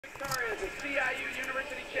Victoria is a CIU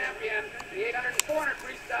University champion, the 800 and 400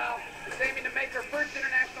 freestyle, is aiming to make her first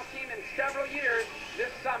international team in several years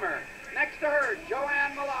this summer. Next to her,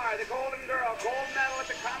 Joann Malar, the Golden Girl, gold medal at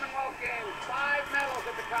the Commonwealth Games, 5 medals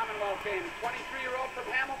at the Commonwealth Games, 23-year-old from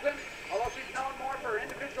Hamilton. Although she's known more for her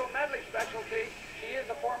individual medley specialty, she is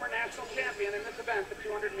a former national champion in this event, the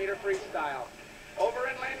 200-meter freestyle.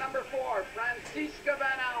 Over in lane number 4, Franziska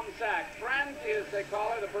van Almsack. Franzi, as they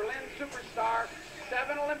call her, the Berlin superstar.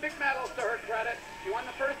 7 Olympic medals to her credit. She won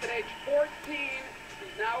the first at age 14.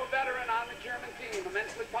 She's now a veteran on the German team.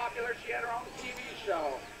 Immensely popular. She had her own TV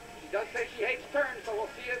show. She does say she hates turns, so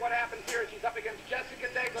we'll see what happens here. She's up against Jessica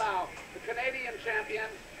Deglau, the Canadian champion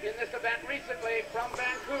in this event recently from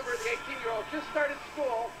Vancouver. The 18-year-old just started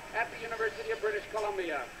school at the University of British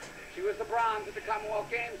Columbia. She was the bronze at the Commonwealth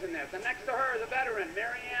Games in this. And next to her, the veteran,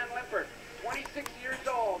 Marianne Limpert, 26 years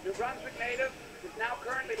old, New Brunswick native, is now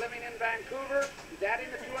currently living in Vancouver. She's adding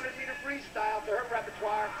the 200-meter freestyle to her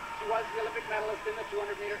repertoire. She was the Olympic medalist in the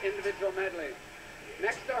 200-meter individual medley.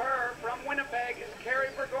 Next to her, from Winnipeg, is Carrie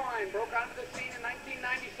Burgoyne. Broke onto the scene in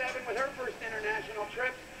 1997 with her first international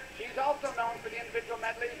trip. She's also known for the individual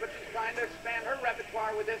medleys, but she's trying to expand her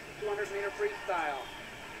repertoire with this 200-meter freestyle.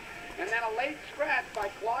 And then a late scratch by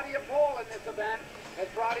Claudia Pohl in this event has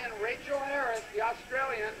brought in Rachel Harris, the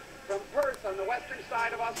Australian, from Perth on the western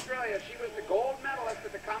side of Australia. She was the gold medalist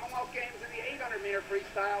at the Commonwealth Games in the 800-meter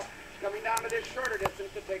freestyle. She's coming down to this shorter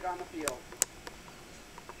distance to take on the field.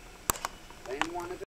 Lane 1 is